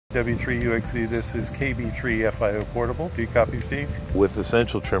W3UXZ, this is KB3 FIO portable. Do you copy, Steve? With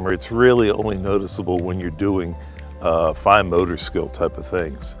essential tremor, it's really only noticeable when you're doing fine motor skill type of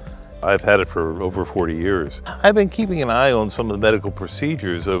things. I've had it for over 40 years. I've been keeping an eye on some of the medical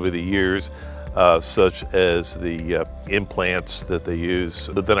procedures over the years, such as the implants that they use.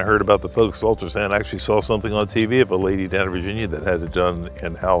 But then I heard about the focused ultrasound. I actually saw something on TV of a lady down in Virginia that had it done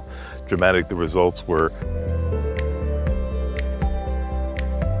and how dramatic the results were.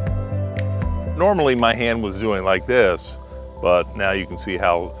 Normally my hand was doing like this, but now you can see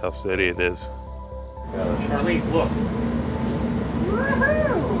how steady it is. Charlene, look.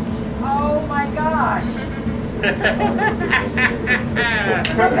 Woohoo! Oh my gosh!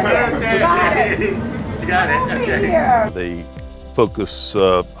 Got it! Got it, okay. Here. They focus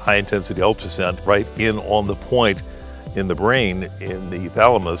high intensity ultrasound right in on the point in the brain, in the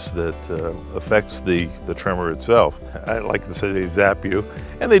thalamus, that affects the tremor itself. I like to say they zap you,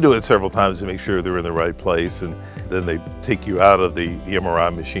 and they do it several times to make sure they're in the right place, and then they take you out of the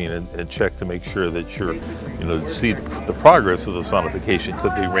MRI machine and check to make sure that you're, to see the progress of the sonification,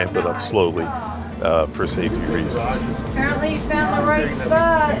 because they ramp it up slowly for safety reasons. Apparently you found the right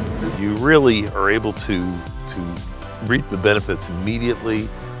spot. You really are able to reap the benefits immediately,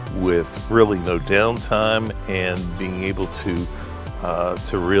 with really no downtime, and being able to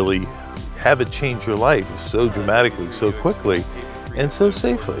really have it change your life so dramatically, so quickly, and so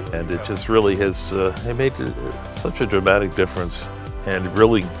safely. And it just really has it made such a dramatic difference, and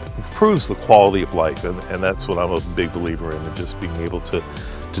really improves the quality of life. And that's what I'm a big believer in, just being able to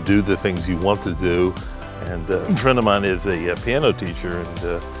do the things you want to do. And a friend of mine is a piano teacher,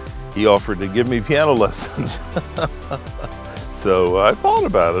 and he offered to give me piano lessons. So I thought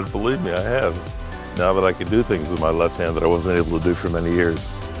about it, believe me, I have. Now that I can do things with my left hand that I wasn't able to do for many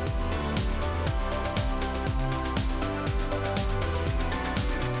years.